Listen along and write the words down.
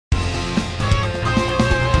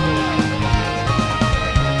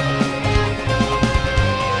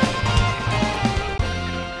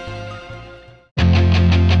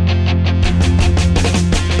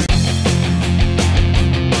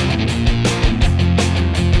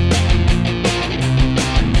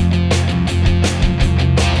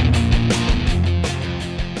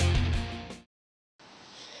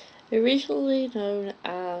Originally known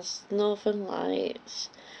as Northern Lights,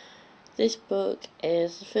 this book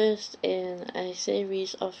is the first in a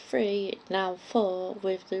series of 3, now 4,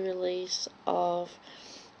 with the release of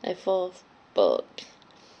a 4th book.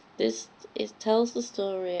 It tells the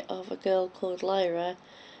story of a girl called Lyra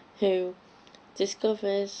who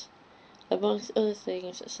discovers, amongst other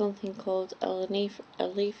things, something called a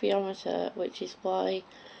alethiometer, which is why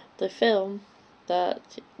the film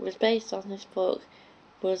that was based on this book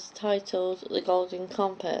was titled The Golden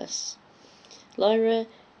Compass. Lyra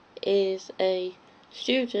is a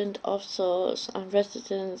student of sorts and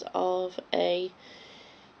resident of a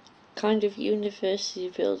kind of university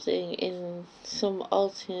building in some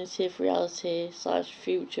alternative reality /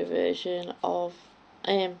 future version of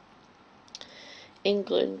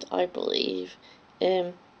England, I believe,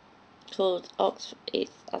 called Oxford.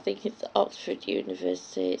 I think it's Oxford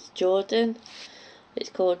University. It's Jordan. It's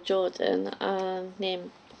called Jordan, and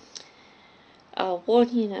I'll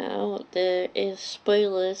warn you now, there is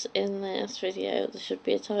spoilers in this video. There should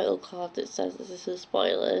be a title card that says this is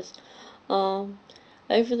spoilers. Over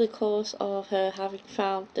the course of her having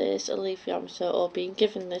found this alethiometer, or being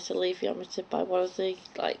given this alethiometer by one of the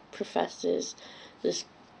professors, the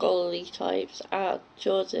scholarly types at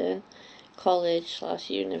Jordan College /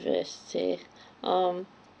 University,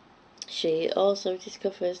 she also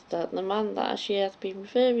discovers that the man that she has been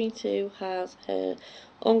referring to as her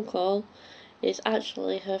uncle is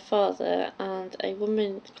actually her father, and a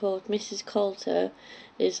woman called Mrs. Coulter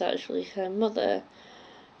is actually her mother.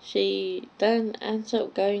 She then ends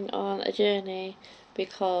up going on a journey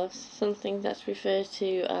because something that's referred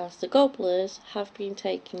to as the gobblers have been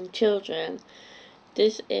taking children.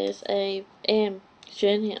 This is a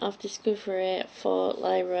journey of discovery for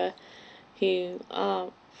Lyra, who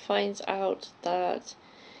finds out that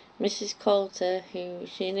Mrs. Coulter, who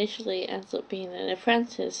she initially ends up being an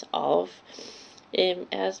apprentice of,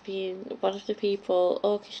 has been one of the people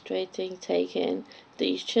orchestrating taking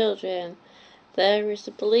these children. There is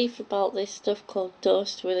a belief about this stuff called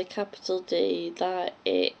dust with a capital D, that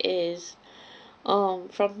it is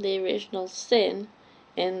from the original sin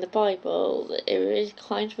in the Bible. There is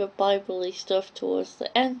kind of a Bible-y stuff towards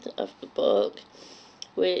the end of the book,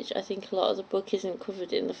 which I think a lot of the book isn't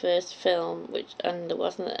covered in the first film, and there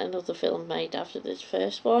wasn't another film made after this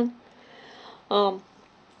first one.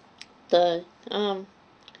 There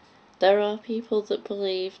are people that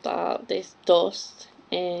believe that this dust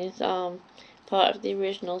is part of the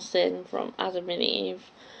original sin from Adam and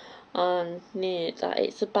Eve, and that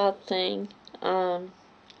it's a bad thing. And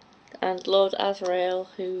Lord Azrael,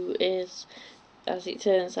 who is, as it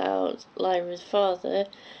turns out, Lyra's father,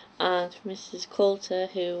 and Mrs. Coulter,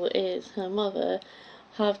 who is her mother,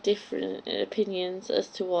 have different opinions as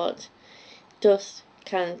to what dust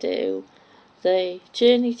can do. They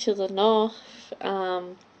journey to the north,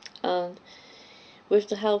 and with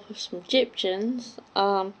the help of some Egyptians,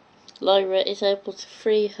 Lyra is able to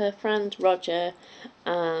free her friend Roger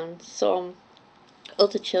and some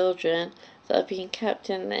other children that are being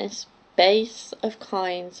kept in this base of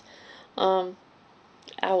kinds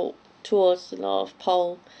out towards the North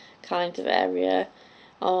Pole kind of area.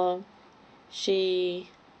 She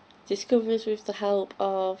discovers, with the help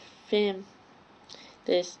of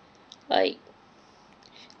this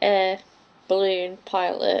air balloon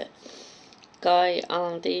pilot guy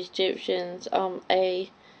and the Egyptians, a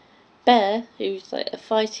bear who's a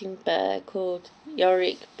fighting bear called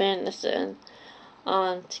Yorick Bernison,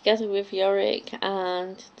 and together with Yorick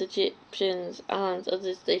and the Egyptians and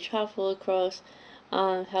others, they travel across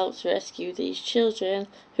and help to rescue these children,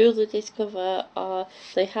 who they discover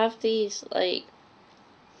they have these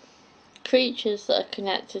creatures that are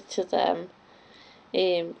connected to them,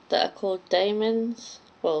 that are called daemons.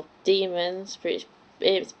 Well, demons, but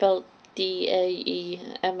it's spelled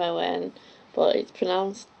Daemon, but it's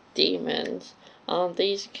pronounced demons.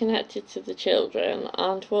 These are connected to the children,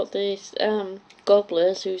 and what these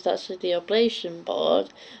gobblers, who's actually the oblation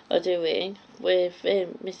board, are doing, with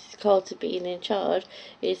Mrs. Coulter being in charge,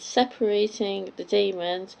 is separating the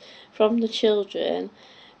demons from the children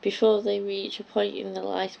before they reach a point in their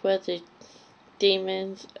life where the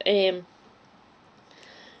demons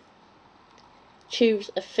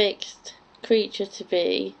choose a fixed creature to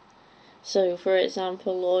be. So, for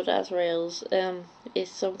example, Lord Azrael's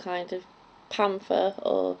is some kind of panther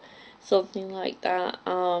or something like that.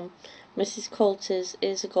 Mrs. Coulter's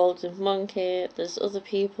is a golden monkey. There's other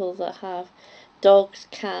people that have dogs,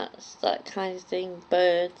 cats, that kind of thing,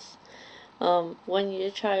 birds. When you're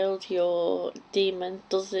a child, your demon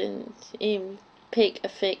doesn't pick a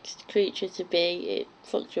fixed creature to be. It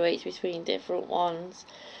fluctuates between different ones.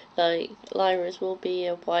 like Lyra's will be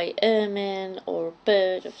a white ermine or a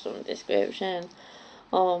bird of some description.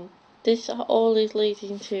 This all is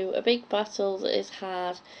leading to a big battle that is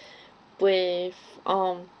had with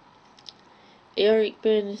Eric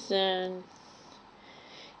Bernison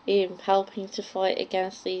helping to fight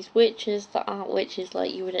against these witches that aren't witches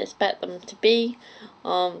like you would expect them to be.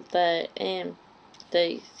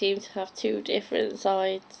 They seem to have two different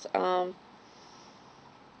sides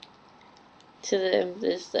to them.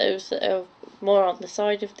 There's those that are more on the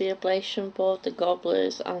side of the oblation board, the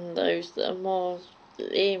gobblers, and those that are more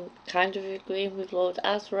kind of agreeing with Lord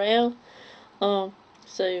Azrael.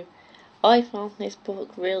 So I found this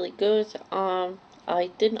book really good.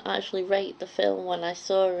 I didn't actually rate the film when I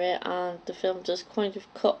saw it, and the film just kind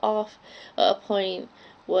of cut off at a point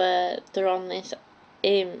where they're on this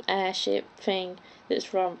airship thing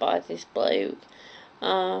that's run by this bloke.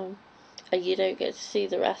 And you don't get to see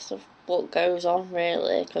the rest of what goes on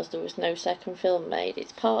really, because there was no second film made.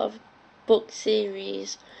 It's part of a book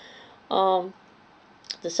series.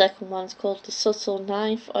 The second one's called The Subtle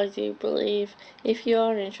Knife, I do believe. If you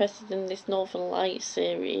are interested in this Northern Lights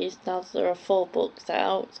series, now there are 4 books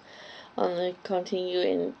out on the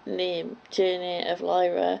continuing journey of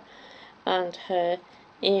Lyra and her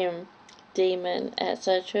demon,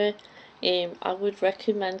 etc. I would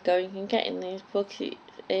recommend going and getting these books.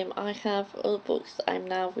 I have other books that I'm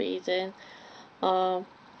now reading. I'm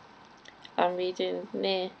reading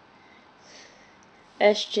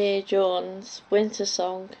S.J. Jones' Winter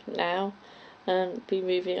Song now, and be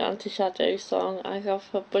moving on to Shadow Song. I have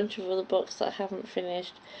a bunch of other books that I haven't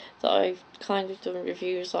finished that I've kind of done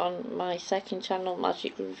reviews on my second channel,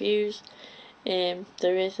 Magic Reviews. There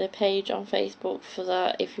is a page on Facebook for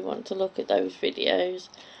that if you want to look at those videos,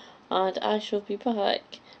 and I shall be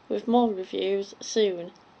back with more reviews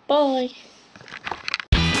soon. Bye!